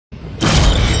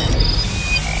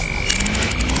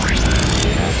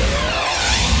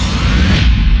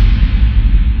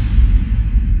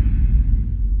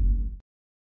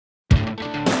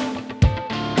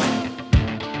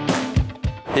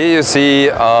Here you see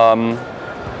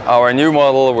our new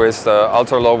model with the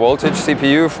ultra-low voltage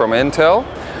CPU from Intel,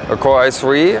 a Core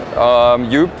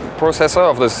i3 U processor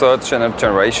of the third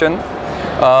generation.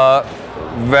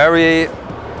 Very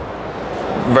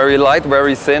light,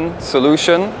 very thin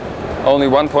solution, only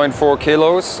 1.4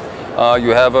 kilos.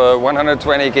 You have a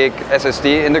 120 gig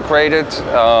SSD integrated,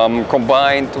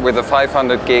 combined with a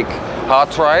 500 gig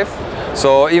hard drive.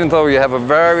 So even though you have a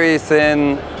very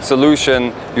thin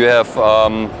solution, you have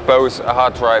both a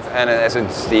hard drive and an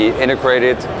SSD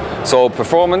integrated. So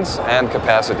performance and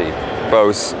capacity,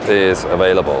 both is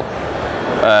available.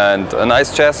 And a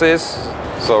nice chassis,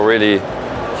 so really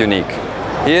unique.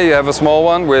 Here you have a small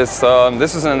one with,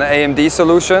 this is an AMD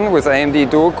solution with AMD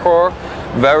dual core.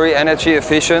 Very energy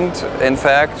efficient. In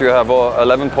fact, you have a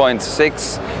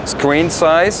 11.6 screen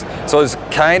size. So it's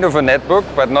kind of a netbook,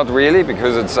 but not really,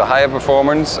 because it's a higher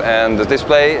performance and the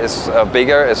display is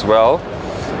bigger as well.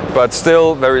 But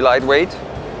still very lightweight.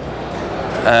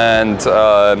 And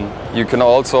you can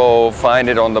also find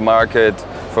it on the market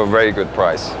for a very good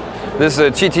price. This is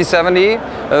a GT70,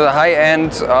 a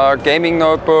high-end gaming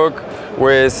notebook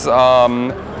with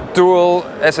dual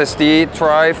SSD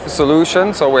drive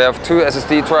solution. So we have two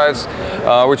SSD drives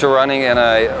which are running in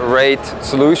a RAID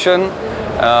solution.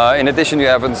 In addition, you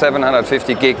have a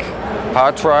 750 gig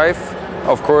hard drive.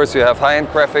 Of course, you have high-end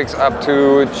graphics up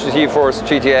to GeForce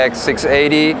GTX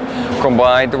 680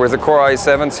 combined with a Core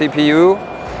i7 CPU.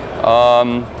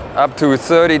 Up to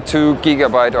 32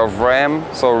 gigabyte of RAM,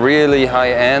 so really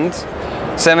high-end.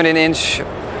 17-inch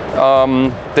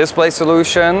display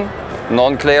solution.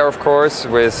 Non-glare, of course,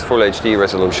 with Full HD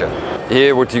resolution.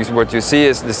 Here what you see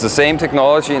is the same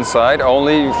technology inside,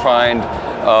 only you find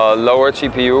a lower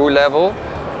GPU level.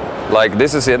 Like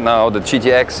this is it now, the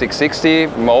GTX 660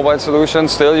 mobile solution.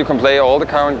 Still you can play all the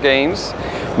current games.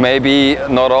 Maybe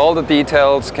not all the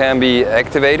details can be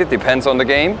activated, depends on the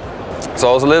game.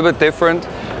 So it's a little bit different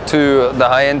to the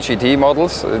high-end GT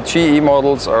models. GE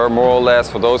models are more or less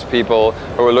for those people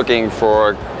who are looking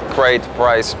for great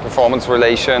price-performance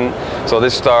relation. So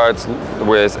this starts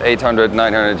with 800,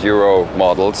 900 euro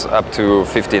models up to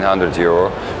 1500 euro,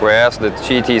 whereas the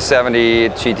GT70,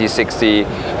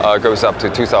 GT60 goes up to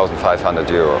 2500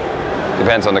 euro.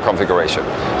 Depends on the configuration.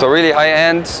 So really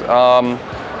high-end,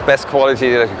 best quality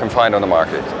that you can find on the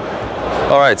market.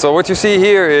 Alright, so what you see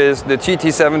here is the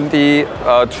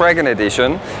GT70 Dragon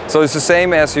Edition. So it's the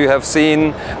same as you have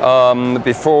seen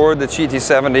before the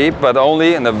GT70, but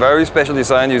only in a very special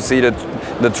design. You see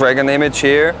the Dragon image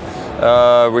here,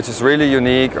 which is really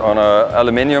unique on an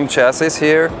aluminum chassis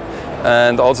here.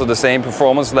 And also the same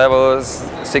performance levels,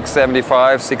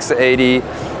 675, 680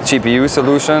 GPU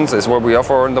solutions is what we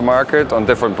offer in the market on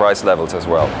different price levels as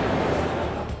well.